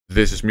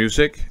This is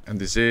Music, and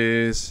this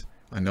is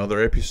another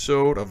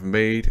episode of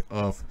Maid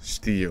of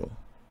Steel.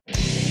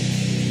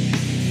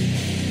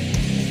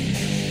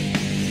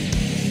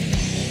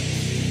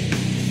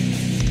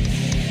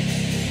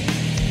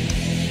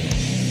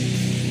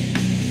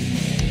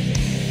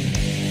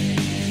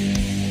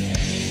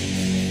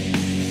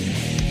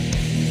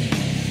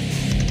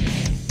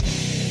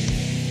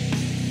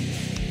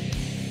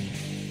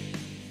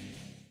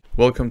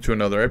 Welcome to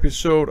another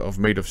episode of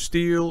Maid of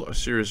Steel, a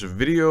series of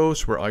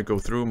videos where I go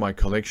through my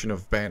collection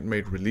of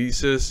Band-Maid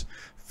releases,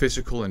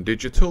 physical and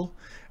digital,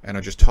 and I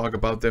just talk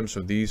about them,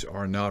 so these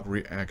are not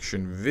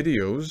reaction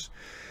videos.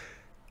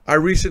 I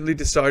recently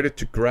decided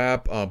to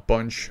grab a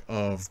bunch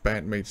of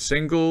Band-Maid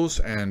singles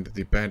and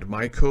the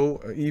Band-Maid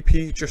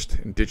EP, just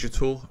in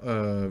digital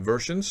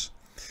versions.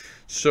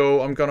 So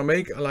I'm gonna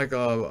make like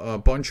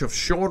a bunch of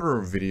shorter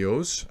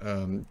videos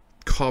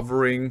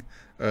covering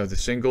the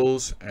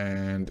singles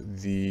and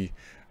the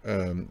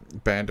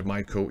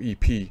Band-Maid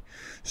EP.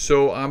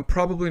 So I'm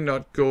probably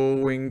not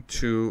going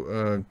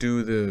to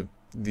do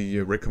the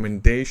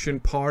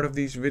recommendation part of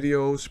these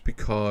videos,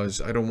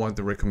 because I don't want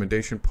the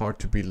recommendation part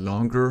to be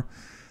longer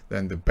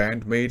than the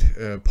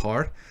Band-Maid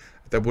part.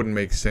 That wouldn't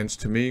make sense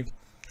to me.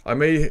 I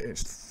may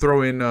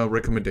throw in a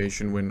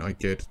recommendation when I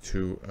get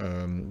to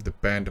the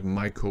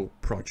Band-Maid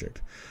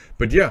project.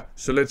 But yeah,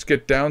 so let's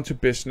get down to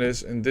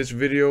business. In this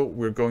video,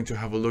 we're going to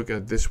have a look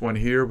at this one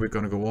here. We're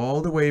going to go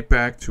all the way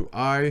back to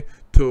愛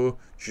と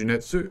情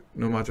熱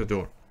のマタ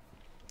ドール.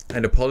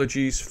 And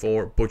apologies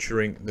for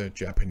butchering the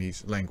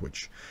Japanese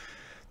language.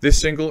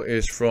 This single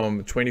is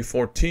from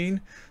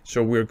 2014,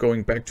 so we're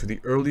going back to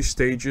the early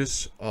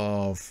stages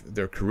of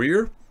their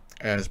career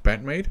as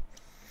Band-Maid.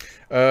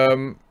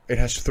 It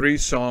has 3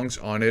 songs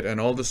on it, and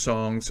all the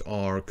songs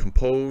are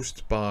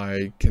composed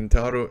by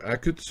Kentaro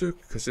Akutsu,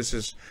 because this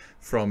is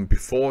from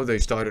before they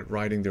started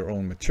writing their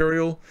own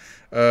material.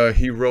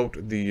 He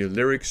wrote the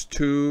lyrics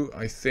too,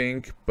 I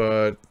think,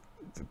 but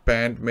the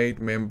Band-Maid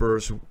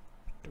members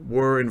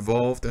were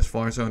involved, as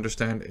far as I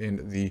understand,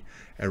 in the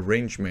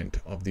arrangement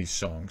of these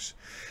songs.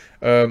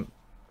 So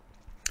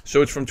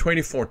it's from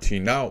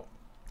 2014. Now,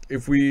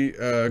 if we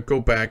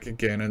go back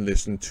again and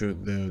listen to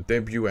the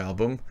debut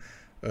album,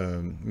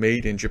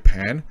 Made in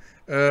Japan,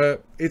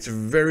 it's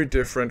very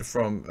different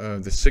from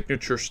the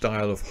signature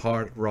style of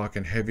hard rock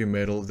and heavy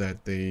metal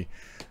that they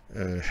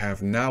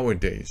have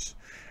nowadays.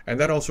 And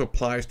that also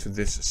applies to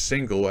this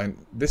single,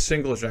 and this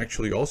single is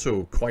actually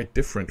also quite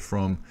different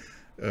from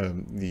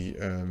the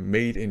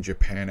Made in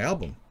Japan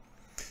album,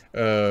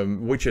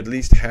 which at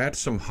least had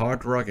some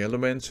hard rock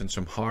elements and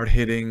some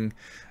hard-hitting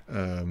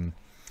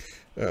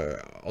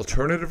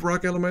alternative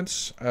rock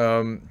elements.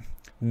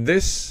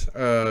 This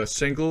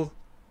single,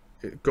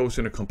 it goes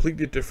in a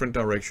completely different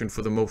direction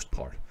for the most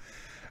part.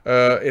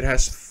 It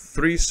has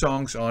 3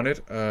 songs on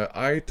it.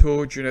愛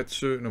と情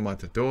熱のマ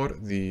タドー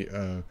ル,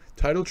 the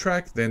title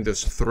track. Then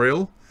there's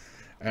Thrill,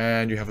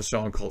 and you have a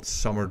song called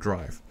Summer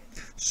Drive.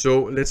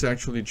 So let's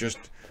actually just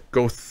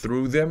go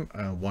through them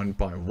one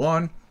by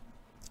one.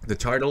 The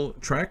title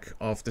track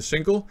of the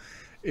single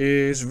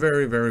is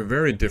very, very,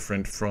 very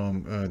different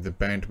from the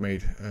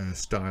Band-Maid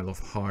style of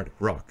hard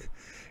rock.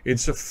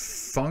 It's a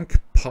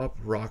funk pop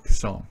rock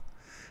song.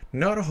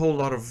 Not a whole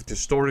lot of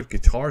distorted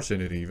guitars in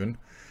it even.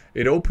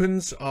 It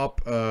opens up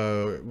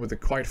with a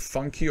quite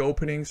funky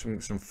opening, some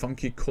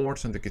funky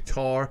chords on the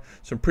guitar,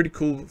 some pretty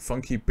cool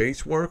funky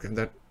bass work, and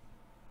that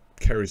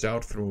carries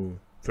out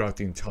throughout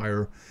the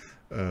entire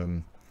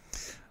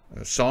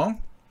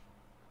song.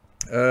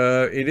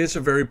 It is a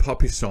very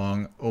poppy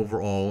song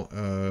overall.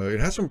 It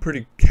has some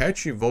pretty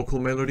catchy vocal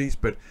melodies,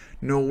 but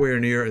nowhere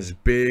near as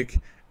big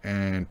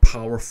and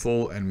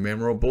powerful and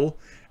memorable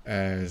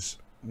as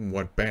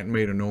what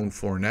Band-Maid are known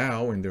for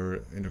now in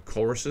their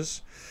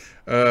choruses.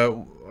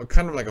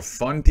 Kind of like a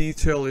fun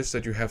detail is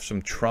that you have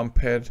some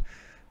trumpet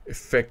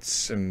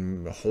effects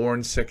and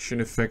horn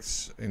section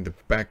effects in the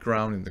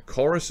background in the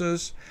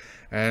choruses,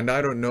 and I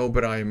don't know,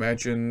 but I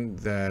imagine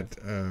that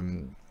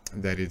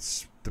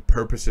it's the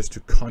purpose is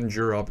to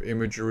conjure up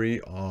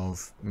imagery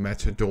of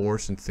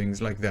matadors and things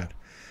like that.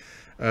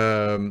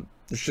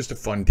 It's just a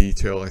fun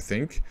detail, I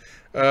think.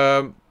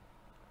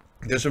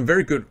 There's some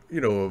very good,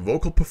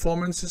 vocal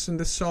performances in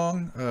this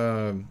song.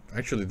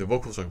 Actually, the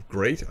vocals are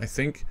great, I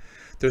think.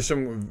 There's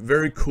some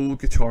very cool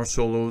guitar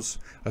solos.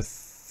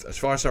 As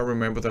far as I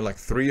remember, there are like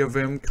 3 of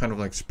them, kind of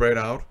like spread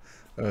out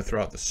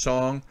throughout the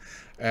song.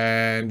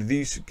 And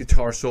these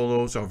guitar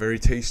solos are very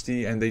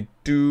tasty, and they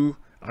do,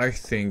 I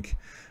think,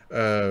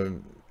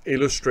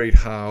 illustrate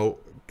how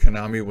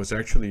Konami was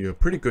actually a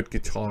pretty good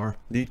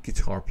lead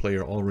guitar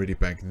player already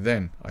back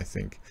then, I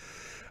think.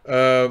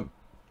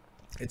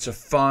 It's a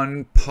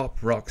fun pop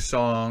rock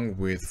song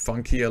with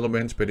funky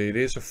elements, but it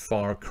is a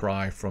far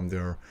cry from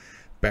their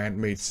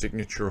Band-Maid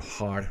signature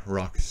hard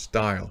rock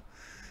style.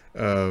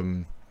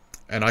 And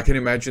I can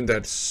imagine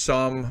that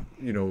some,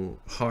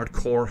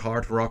 hardcore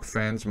hard rock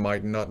fans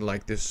might not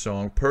like this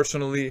song.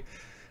 Personally,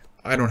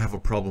 I don't have a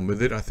problem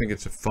with it. I think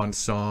it's a fun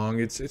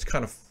song. It's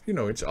kind of,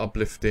 it's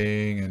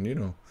uplifting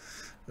and,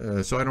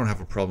 so I don't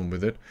have a problem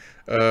with it.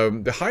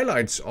 The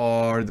highlights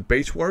are the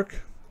bass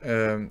work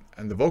and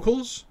the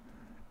vocals,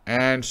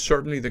 and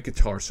certainly the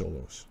guitar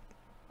solos.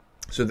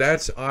 So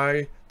that's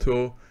爱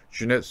と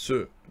情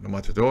熱の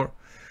マタドー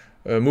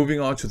ル. Moving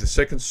on to the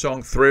second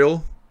song,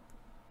 Thrill.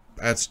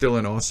 That's still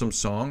an awesome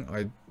song.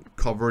 I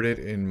covered it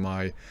in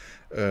my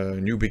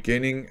New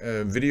Beginning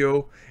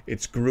video.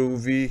 It's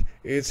groovy,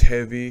 it's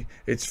heavy,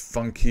 it's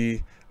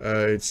funky,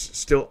 it's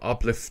still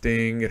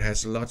uplifting, it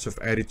has lots of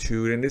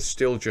attitude, and it's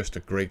still just a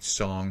great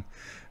song.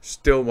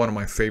 Still one of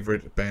my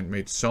favorite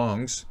Band-Maid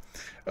songs.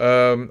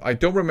 I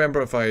don't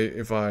remember if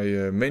I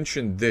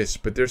mentioned this,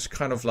 but there's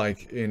kind of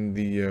like in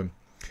the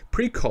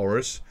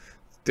pre-chorus,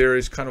 there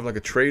is kind of like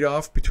a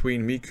trade-off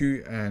between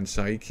Miku and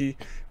Saiki,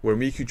 where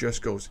Miku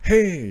just goes,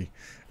 hey!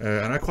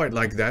 And I quite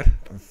like that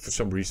for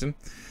some reason.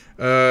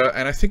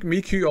 And I think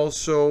Miku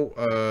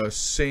also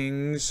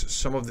sings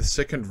some of the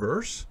second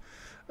verse,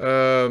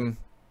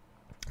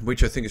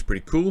 which I think is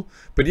pretty cool.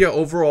 But yeah,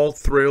 overall,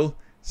 Thrill,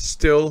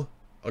 still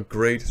a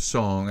great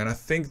song. And I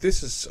think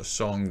this is a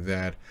song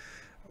that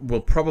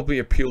will probably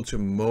appeal to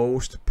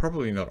most,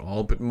 probably not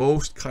all, but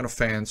most kind of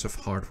fans of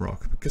hard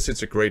rock, because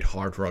it's a great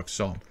hard rock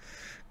song.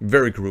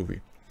 Very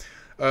groovy.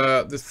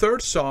 The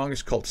third song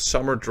is called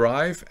Summer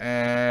Drive,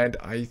 and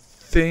I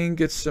think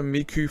it's a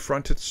Miku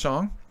fronted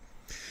song.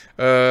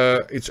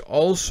 It's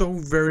also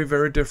very,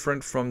 very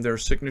different from their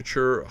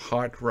signature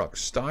hard rock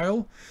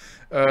style.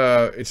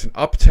 It's an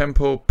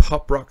up-tempo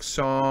pop rock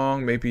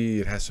song. Maybe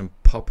it has some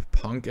pop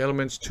punk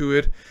elements to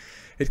it.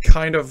 It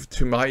kind of,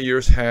 to my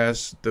ears,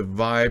 has the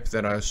vibe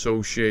that I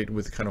associate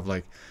with kind of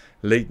like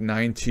late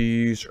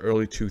 90s,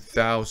 early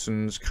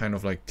 2000s, kind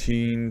of like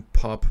teen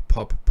pop,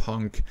 pop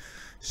punk,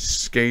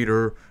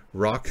 skater,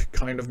 rock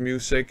kind of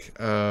music.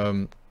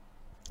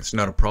 It's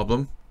not a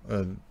problem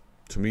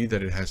to me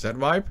that it has that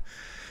vibe.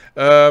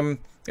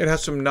 It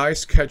has some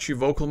nice catchy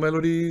vocal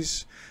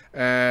melodies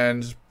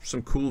and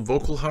some cool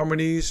vocal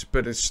harmonies,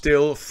 but it's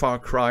still a far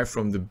cry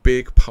from the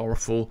big,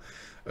 powerful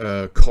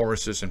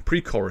choruses and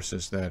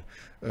pre-choruses that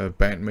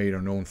Band-Maid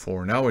are known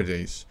for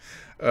nowadays.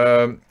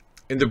 In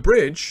the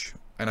bridge,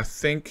 and I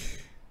think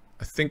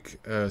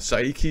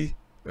Saiki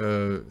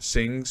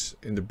sings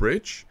in the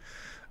bridge.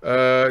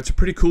 It's a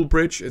pretty cool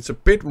bridge. It's a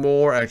bit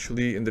more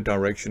actually in the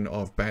direction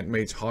of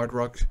Band-Maid's hard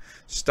rock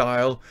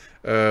style.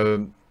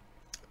 The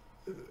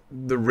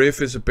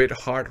riff is a bit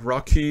hard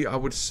rocky, I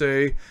would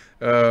say.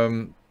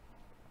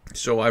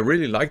 So I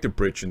really like the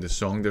bridge in this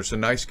song. There's a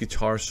nice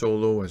guitar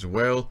solo as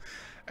well.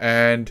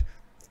 And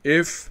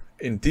if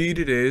indeed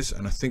it is,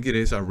 and I think it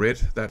is, I read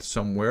that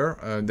somewhere,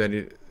 that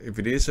if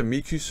it is a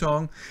Miku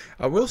song,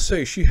 I will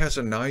say she has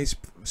a nice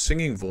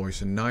singing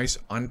voice, a nice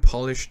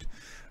unpolished,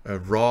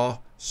 raw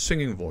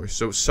singing voice.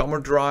 So Summer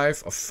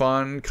Drive, a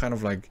fun kind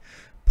of like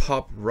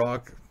pop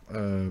rock,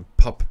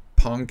 pop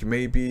punk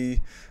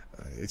maybe.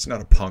 It's not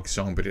a punk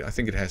song, but I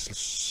think it has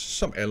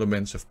some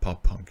elements of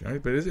pop punk,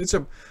 right? But it's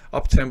a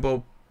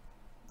up-tempo,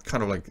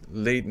 kind of like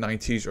late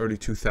 90s, early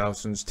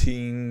 2000s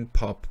teen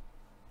pop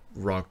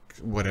rock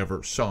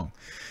whatever song.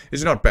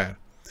 It's not bad,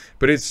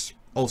 but it's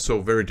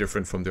also very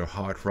different from their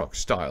hard rock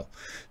style.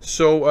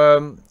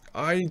 So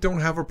I don't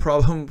have a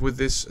problem with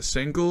this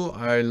single.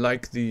 I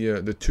like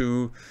the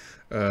two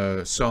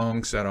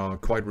songs that are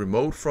quite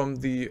remote from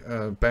the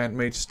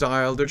Band-Maid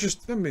style. They're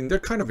just, I mean, they're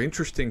kind of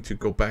interesting to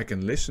go back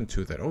and listen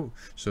to that. Oh,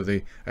 so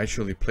they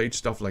actually played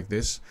stuff like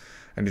this,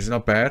 and it's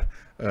not bad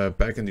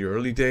back in the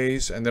early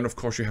days. And then of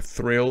course you have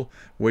Thrill,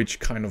 which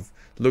kind of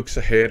looks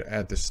ahead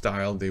at the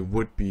style they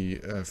would be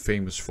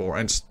famous for.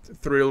 And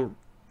Thrill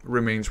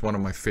remains one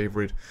of my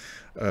favorite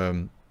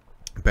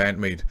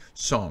Band-Maid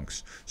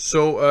songs.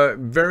 So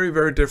very,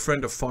 very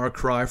different, a far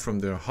cry from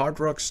their hard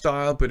rock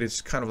style, but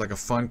it's kind of like a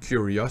fun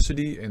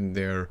curiosity in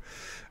their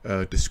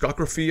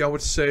discography, I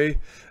would say.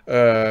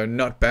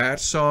 Not bad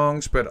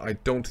songs, but I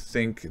don't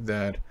think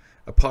that,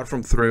 apart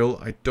from Thrill,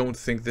 I don't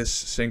think this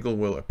single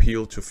will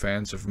appeal to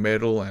fans of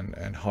metal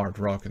and hard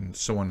rock and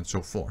so on and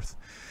so forth.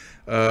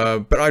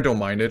 But I don't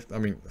mind it. I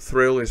mean,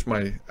 Thrill is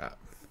my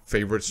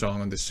favorite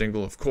song on this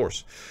single, of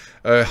course.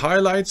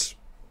 Highlights,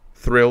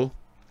 Thrill.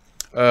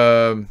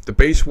 The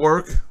bass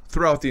work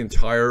throughout the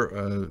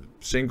entire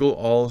single,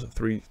 all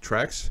three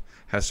tracks,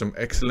 has some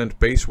excellent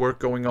bass work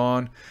going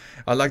on.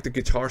 I like the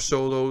guitar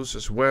solos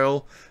as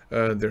well.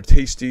 They're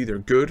tasty, they're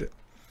good.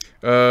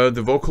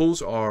 The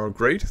vocals are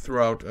great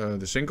throughout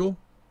the single.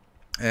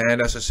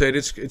 And as I said,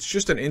 it's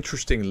just an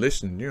interesting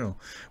listen, you know,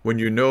 when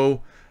you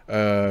know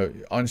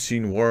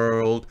Unseen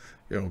World,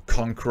 you know,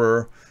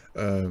 Conqueror,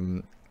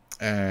 and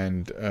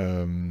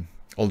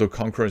although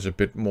Conqueror is a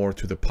bit more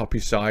to the poppy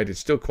side, it's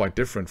still quite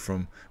different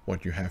from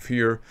what you have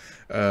here.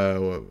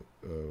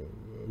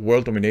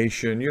 World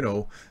Domination, you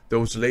know,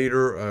 those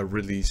later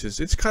releases.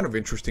 It's kind of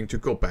interesting to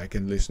go back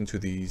and listen to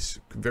these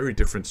very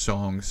different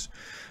songs.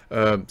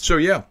 So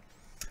yeah,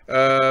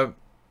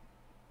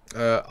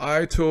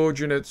愛と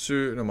情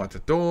熱のマタ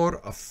ドール,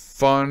 a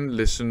fun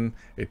listen.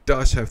 It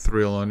does have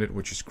Thrill on it,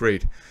 which is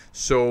great.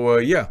 So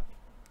yeah,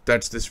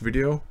 that's this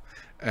video,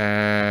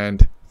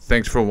 and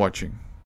thanks for watching.